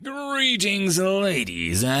Greetings,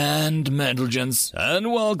 ladies and gentlemen,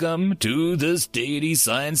 and welcome to this daily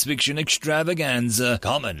science fiction extravaganza,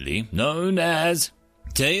 commonly known as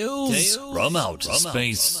Tales from Outer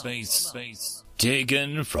Space.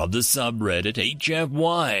 Taken from the subreddit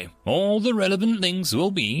HFY. All the relevant links will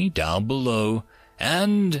be down below.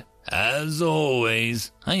 And, as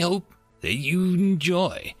always, I hope that you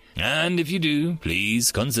enjoy. And if you do,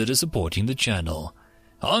 please consider supporting the channel.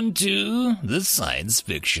 On to the science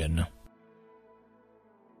fiction.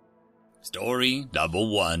 Story number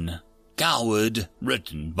 1. Coward,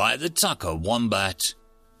 written by the Tucker Wombat.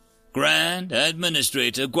 Grand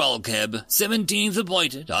Administrator Gwalkeb, 17th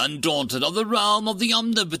appointed, undaunted of the realm of the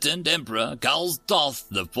omnipotent Emperor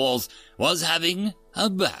Kalstoth IV, was having a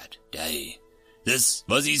bad day. This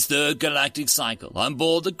was his 3rd galactic cycle on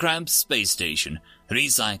board the Cramps space station. 3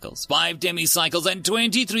 cycles, 5 demi-cycles, and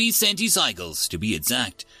 23 centi-cycles, to be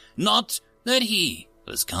exact. Not that he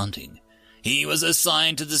was counting. He was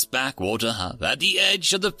assigned to this backwater hub at the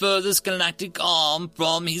edge of the furthest galactic arm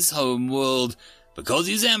from his home world, because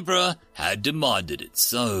his emperor had demanded it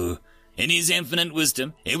so. In his infinite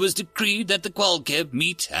wisdom, it was decreed that the Gwalkeb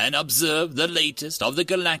meet and observe the latest of the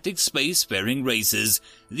galactic spacefaring races,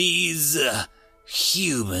 these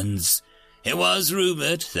humans. It was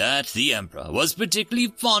rumored that the Emperor was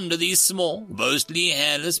particularly fond of these small, mostly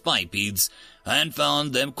hairless bipeds, and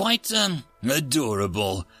found them quite,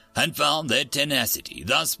 adorable, and found their tenacity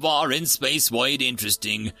thus far in space void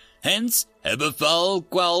interesting. Hence, it befell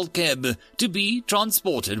Gwalkeb to be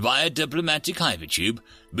transported by a diplomatic hypertube,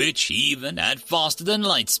 which, even at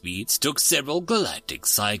faster-than-light speeds, took several galactic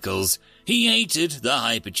cycles. He hated the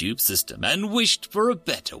hypertube system and wished for a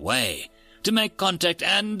better way to make contact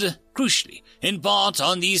and, crucially, impart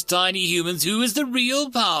on these tiny humans who is the real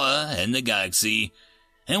power in the galaxy.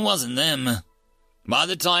 It wasn't them. By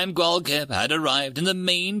the time Gwalkeb had arrived in the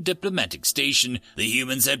main diplomatic station, the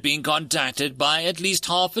humans had been contacted by at least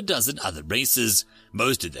half a dozen other races,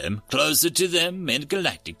 most of them closer to them in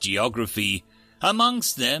galactic geography.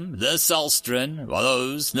 Amongst them, the Salstran,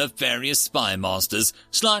 those nefarious spy masters,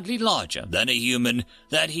 slightly larger than a human,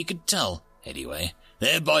 that he could tell, anyway.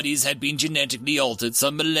 Their bodies had been genetically altered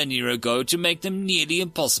some millennia ago to make them nearly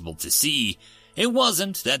impossible to see. It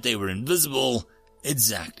wasn't that they were invisible.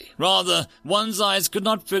 Exactly. Rather, one's eyes could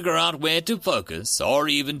not figure out where to focus, or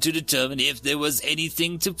even to determine if there was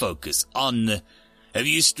anything to focus on. If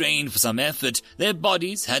you strained for some effort, their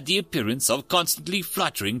bodies had the appearance of constantly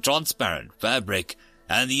fluttering transparent fabric,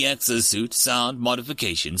 and the exosuit sound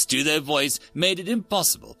modifications to their voice made it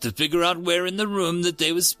impossible to figure out where in the room that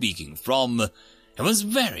they were speaking from. It was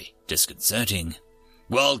very disconcerting.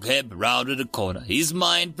 Gwalkeb rounded a corner, his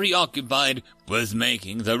mind preoccupied with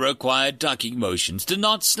making the required ducking motions to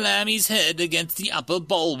not slam his head against the upper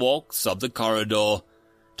bulwarks of the corridor.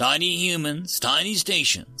 Tiny humans, tiny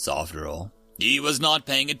stations, after all. He was not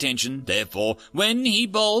paying attention, therefore, when he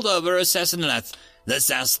bowled over Assassinlath, the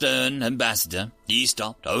Sastern ambassador. He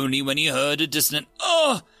stopped only when he heard a dissonant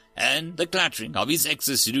 "oh!" and the clattering of his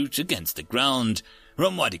exosuit against the ground.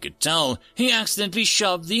 From what he could tell, he accidentally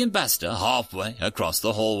shoved the ambassador halfway across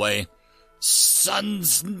the hallway.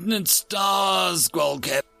 "Suns and stars,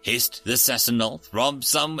 Gwalkeb," hissed the Sassanolf from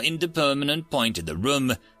some indeterminate point in the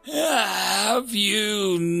room. "Have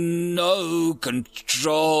you no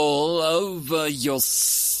control over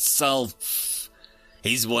yourself?"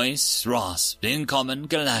 His voice rasped in common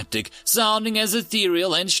galactic, sounding as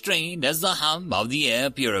ethereal and strained as the hum of the air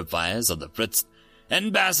purifiers of the Fritz.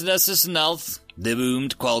 "Ambassador Sassanolf,"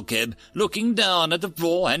 boomed Gwalkeb, looking down at the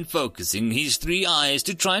floor and focusing his 3 eyes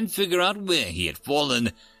to try and figure out where he had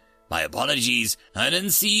fallen. "My apologies, I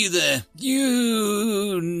didn't see you there."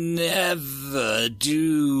 "You never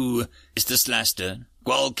do, Mr. Slastern."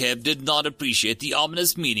 Gwalkeb did not appreciate the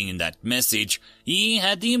ominous meaning in that message. He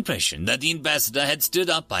had the impression that the ambassador had stood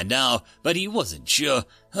up by now, but he wasn't sure.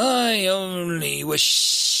 "I only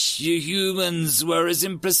wish you humans were as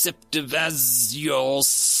imperceptive as your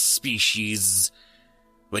species."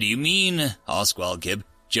 "What do you mean?" asked Gwalkeb,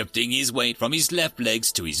 shifting his weight from his left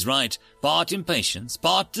legs to his right, part impatience,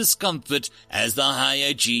 part discomfort, as the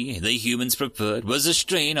higher G the humans preferred was a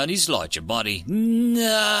strain on his larger body.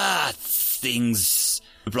 "Things,"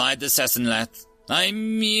 replied the Sassanlath. "I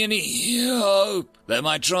merely hope that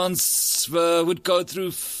my transfer would go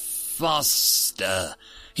through faster.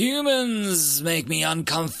 Humans make me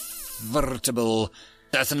uncomfortable."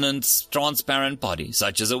 Sassanant's transparent body,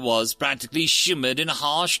 such as it was, practically shimmered in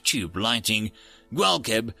harsh tube lighting.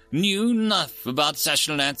 Gwalkeb knew enough about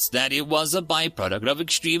Sassanants that it was a byproduct of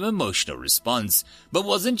extreme emotional response, but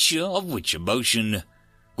wasn't sure of which emotion.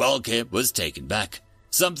 Gwalkeb was taken back.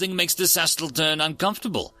 Something makes the Sasteltern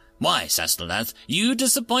uncomfortable. Why, Sastelnath, you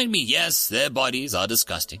disappoint me. Yes, their bodies are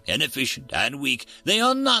disgusting, inefficient, and weak. They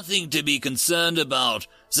are nothing to be concerned about.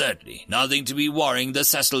 Certainly nothing to be worrying the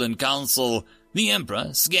Sastelan Council. The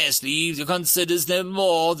Emperor scarcely considers them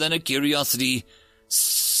more than a curiosity.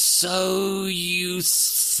 So you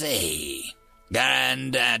say,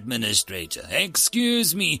 Grand Administrator,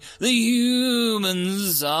 excuse me, the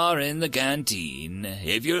humans are in the canteen.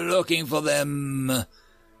 If you're looking for them...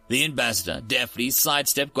 The ambassador deftly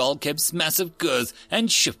sidestepped Gwalkeb's massive girth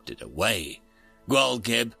and shifted away.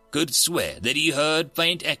 Gwalkeb could swear that he heard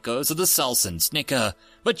faint echoes of the Salson snicker,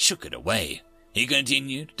 but shook it away. He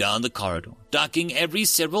continued down the corridor, ducking every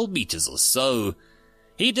several meters or so.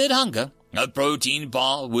 He did hunger. A protein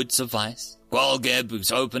bar would suffice.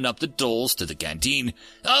 Gwalkeb opened up the doors to the canteen.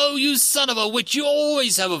 "Oh, you son of a witch, you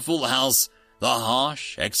always have a full house!" The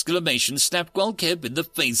harsh exclamation slapped Gwalkeb in the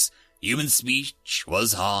face. Human speech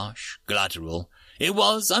was harsh, guttural. It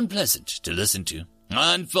was unpleasant to listen to,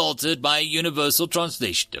 unfiltered by a universal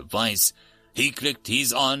translation device. He clicked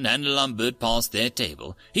his on and lumbered past their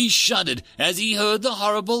table. He shuddered as he heard the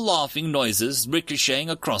horrible laughing noises ricocheting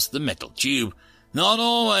across the metal tube. "Not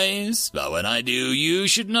always, but when I do, you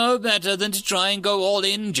should know better than to try and go all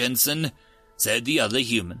in, Jensen," said the other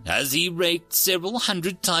human, as he raked several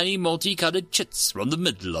hundred tiny multicolored chits from the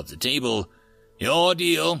middle of the table. "Your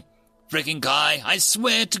deal. Frickin' Kai, I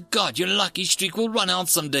swear to God your lucky streak will run out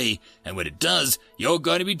someday, and when it does, you're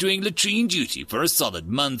going to be doing latrine duty for a solid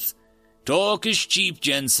month. Talk is cheap,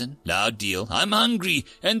 Jensen. Now deal. I'm hungry,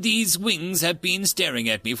 and these wings have been staring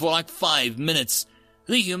at me for like 5 minutes."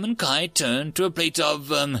 The human Kai turned to a plate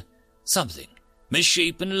of, something.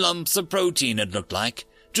 Misshapen lumps of protein, it looked like,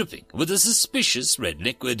 dripping with a suspicious red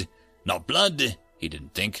liquid. Not blood, he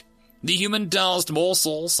didn't think. The human doused more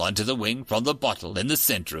sauce onto the wing from the bottle in the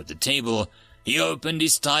center of the table. He opened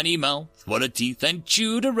his tiny mouth full of teeth and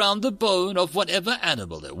chewed around the bone of whatever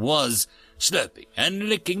animal it was, slurping and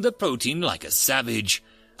licking the protein like a savage.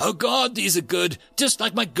 "Oh God, these are good, just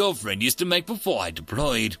like my girlfriend used to make before I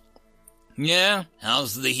deployed." "Yeah,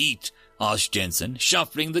 how's the heat?" asked Jensen,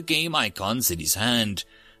 shuffling the game icons in his hand.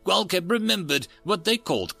 Gwalkeb remembered what they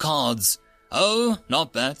called cards. "Oh,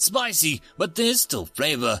 not bad. Spicy, but there's still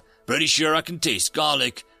flavor. Pretty sure I can taste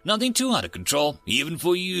garlic. Nothing too out of control, even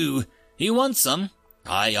for you. You want some?"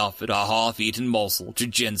 I offered a half-eaten morsel to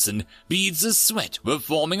Jensen. Beads of sweat were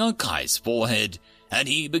forming on Kai's forehead, and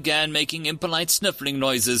he began making impolite sniffling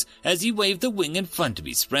noises as he waved the wing in front of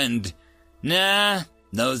his friend. "Nah,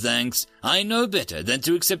 no thanks. I know better than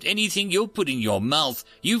to accept anything you'll put in your mouth,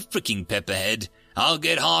 you fricking pepperhead. I'll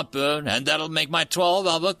get heartburn, and that'll make my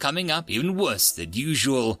 12-hour coming up even worse than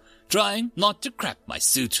usual. Trying not to crap my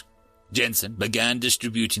suit." Jensen began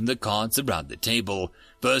distributing the cards around the table,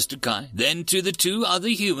 first to Kai, then to the 2 other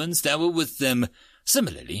humans that were with them,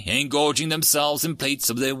 similarly engorging themselves in plates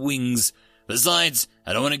of their wings. "Besides,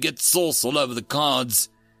 I don't want to get sauce all over the cards."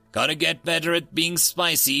 "Gotta get better at being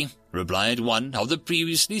spicy," replied one of the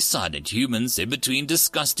previously silent humans in between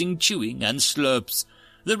disgusting chewing and slurps.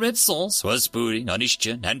 The red sauce was pouring on his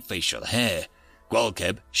chin and facial hair.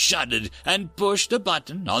 Gwalkeb shuddered and pushed a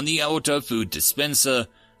button on the auto-food dispenser.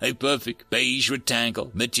 A perfect beige rectangle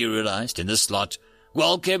materialized in the slot.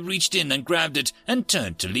 Gwalkeb reached in and grabbed it and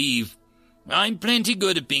turned to leave. "I'm plenty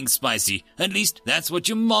good at being spicy. At least that's what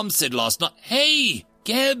your mom said last night." "Hey,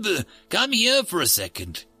 Keb, come here for a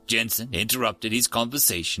second." Jensen interrupted his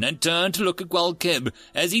conversation and turned to look at Gwalkeb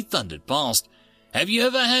as he thundered past. "Have you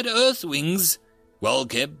ever had earth wings?"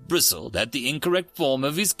 Gwalkeb bristled at the incorrect form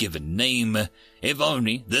of his given name. If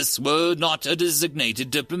only this were not a designated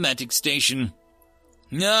diplomatic station.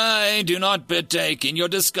 "I do not partake in your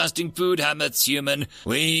disgusting food habits, human.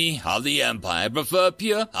 We of the Empire prefer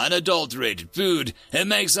pure, unadulterated food. It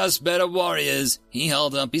makes us better warriors." He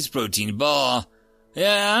held up his protein bar.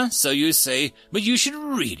 "Yeah, so you say, but you should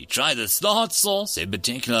really try this. The hot sauce, in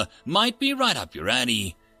particular, might be right up your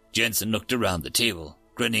alley." Jensen looked around the table,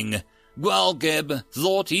 grinning. Gwalkeb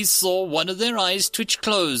thought he saw one of their eyes twitch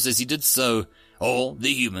closed as he did so. All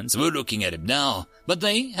the humans were looking at him now, but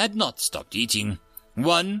they had not stopped eating.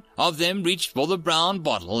 One of them reached for the brown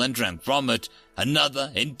bottle and drank from it.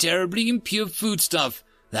 Another in terribly impure foodstuff.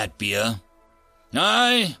 That beer.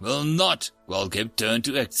 "I will not." Gwalkeb turned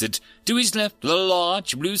to exit. To his left, the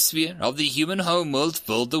large blue sphere of the human homeworld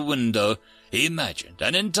filled the window. He imagined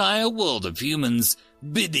an entire world of humans,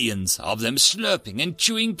 billions of them slurping and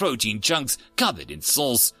chewing protein chunks covered in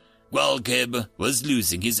sauce. Gwalkeb was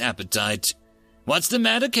losing his appetite. "What's the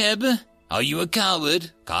matter, Keb? Are you a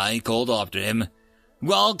coward?" Kai called after him.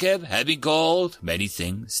 Gwalkeb had been called many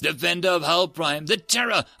things: defender of Helprime, the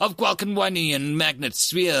terror of Gwalkenwanian Magnet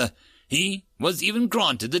Sphere. He was even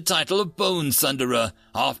granted the title of Bone Sunderer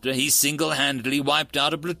after he single-handedly wiped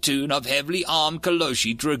out a platoon of heavily armed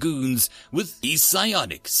Kaloshi Dragoons with his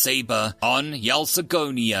psionic saber on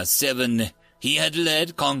Yalsagonia 7. He had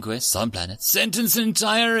led conquests on planets, sentenced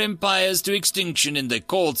entire empires to extinction in their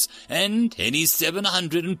courts, and in his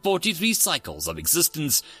 743 cycles of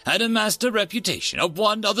existence had amassed a reputation of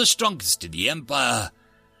one of the strongest in the empire.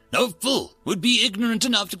 No fool would be ignorant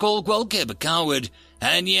enough to call Gwalkeb a coward,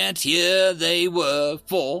 and yet here they were,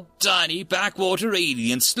 4 tiny backwater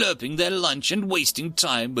aliens slurping their lunch and wasting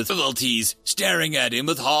time with frivolties, staring at him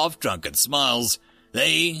with half-drunken smiles.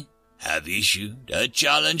 They have issued a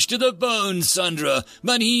challenge to the Bone Sunderer,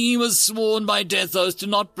 but he was sworn by Death Oath to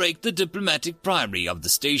not break the diplomatic primary of the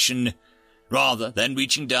station. Rather than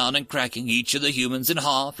reaching down and cracking each of the humans in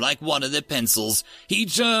half like one of their pencils, he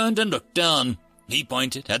turned and looked down. He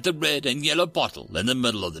pointed at the red and yellow bottle in the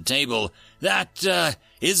middle of the table. That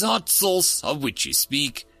is hot sauce of which you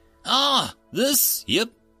speak. Ah, this? Yep,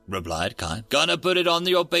 replied Kai. Gonna put it on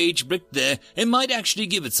your beige brick there. It might actually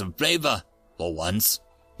give it some flavor. For once.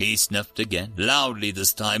 He sniffed again, loudly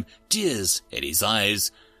this time, tears in his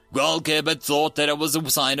eyes. Gwalkeb had thought that it was a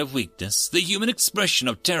sign of weakness, the human expression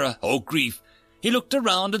of terror or grief. He looked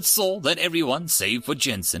around and saw that everyone, save for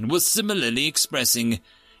Jensen, was similarly expressing.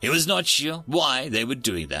 He was not sure why they were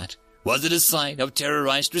doing that. Was it a sign of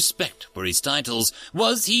terrorized respect for his titles?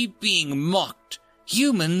 Was he being mocked?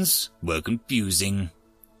 Humans were confusing.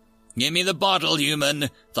 "Give me the bottle, human,"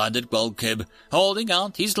 thundered Gwalkeb, holding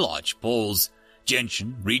out his large paws.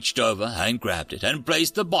 Genshin reached over and grabbed it and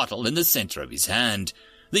placed the bottle in the center of his hand.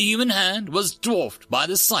 The human hand was dwarfed by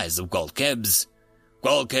the size of Gwalkeb's.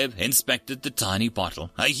 Gwalkeb inspected the tiny bottle,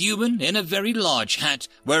 a human in a very large hat,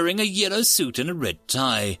 wearing a yellow suit and a red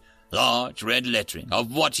tie. Large red lettering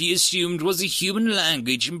of what he assumed was a human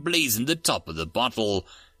language emblazoned the top of the bottle.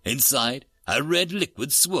 Inside, a red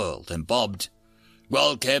liquid swirled and bobbed.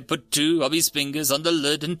 Gwalkeb put 2 of his fingers on the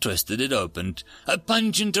lid and twisted it open. A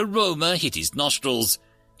pungent aroma hit his nostrils.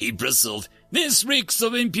 He bristled. "This reeks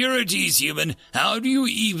of impurities, human. How do you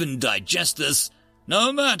even digest this?"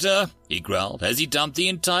 "No matter," he growled as he dumped the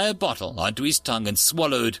entire bottle onto his tongue and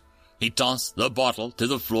swallowed. He tossed the bottle to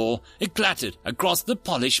the floor. It clattered across the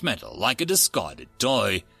polished metal like a discarded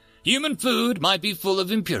toy. Human food might be full of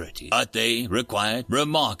impurity, but they required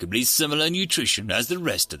remarkably similar nutrition as the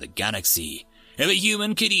rest of the galaxy. If a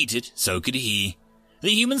human could eat it, so could he. The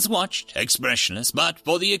humans watched, expressionless, but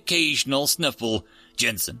for the occasional sniffle.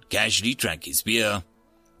 Jensen casually drank his beer.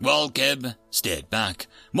 Gwalkeb stared back.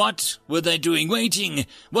 What were they doing waiting?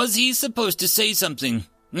 Was he supposed to say something?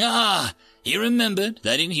 He remembered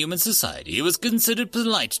that in human society it was considered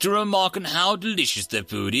polite to remark on how delicious their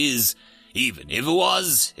food is, even if it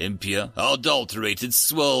was impure, adulterated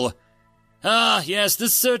swill. Yes,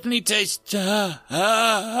 this certainly tastes...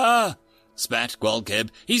 spat Gwalkeb.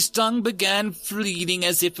 His tongue began bleeding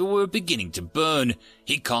as if it were beginning to burn.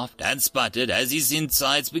 He coughed and sputtered as his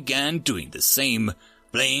insides began doing the same.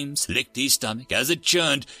 Flames licked his stomach as it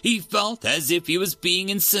churned. He felt as if he was being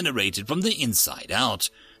incinerated from the inside out.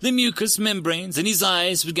 The mucous membranes in his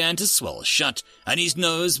eyes began to swell shut, and his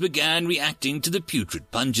nose began reacting to the putrid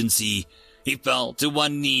pungency. He fell to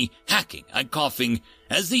one knee, hacking and coughing,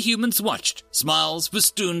 as the humans watched, smiles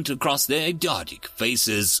festooned across their idiotic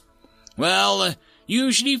faces. "Well,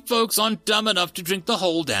 usually folks aren't dumb enough to drink the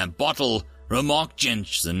whole damn bottle," remarked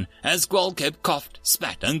Jensen, as Gwalkeb coughed,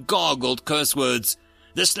 spat, and gargled curse words.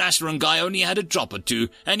 The Slasheron guy only had a drop or 2,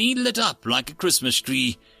 and he lit up like a Christmas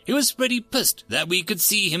tree. He was pretty pissed that we could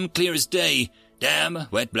see him clear as day. Damn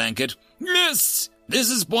wet blanket. "Yes, this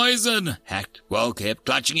is poison," hacked Gwalkeb,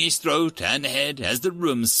 clutching his throat and head as the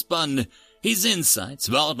room spun. His insides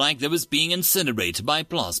felt like they was being incinerated by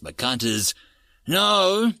plasma cutters.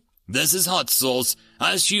 "No, this is hot sauce.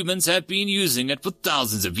 Us humans have been using it for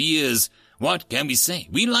thousands of years. What can we say?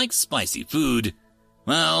 We like spicy food."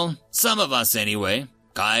 "Well, some of us anyway."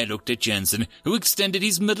 Kai looked at Jensen, who extended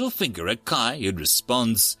his middle finger at Kai in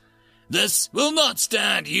response. "This will not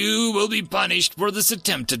stand. You will be punished for this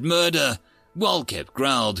attempted murder." Gwalkeb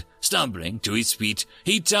growled. Stumbling to his feet,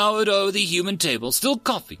 he towered over the human table, still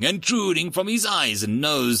coughing and drooling from his eyes and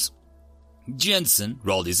nose. Jensen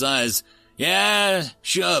rolled his eyes. "Yeah,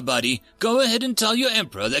 sure, buddy. Go ahead and tell your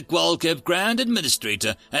emperor that Gwalkeb, Grand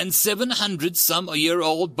Administrator and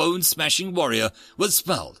 700-some-year-old bone-smashing warrior, was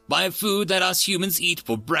spelled by a food that us humans eat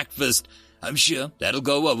for breakfast. I'm sure that'll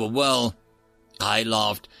go over well." I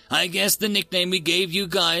laughed. "I guess the nickname we gave you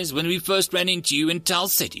guys when we first ran into you in Tal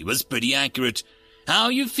City was pretty accurate. How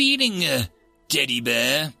you feeling, teddy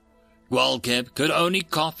bear. Gwalkeb could only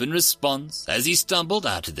cough in response as he stumbled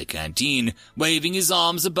out of the canteen, waving his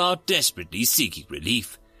arms about desperately seeking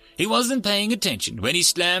relief. He wasn't paying attention when he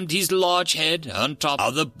slammed his large head on top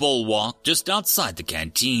of the bulwark just outside the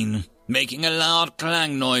canteen, making a loud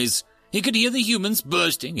clang noise. He could hear the humans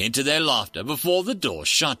bursting into their laughter before the door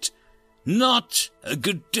shut. Not a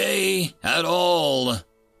good day at all.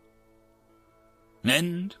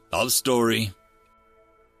 End of story.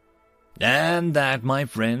 And that, my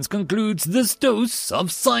friends, concludes this dose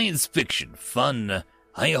of science fiction fun.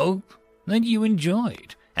 I hope that you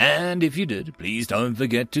enjoyed. And if you did, please don't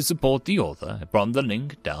forget to support the author from the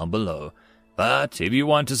link down below. But if you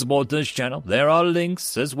want to support this channel, there are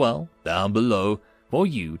links as well down below for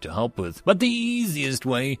you to help with. But the easiest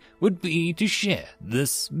way would be to share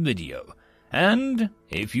this video. And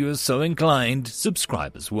if you are so inclined,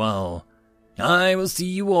 subscribe as well. I will see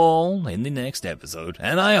you all in the next episode,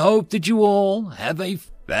 and I hope that you all have a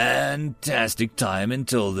fantastic time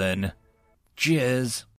until then. Cheers.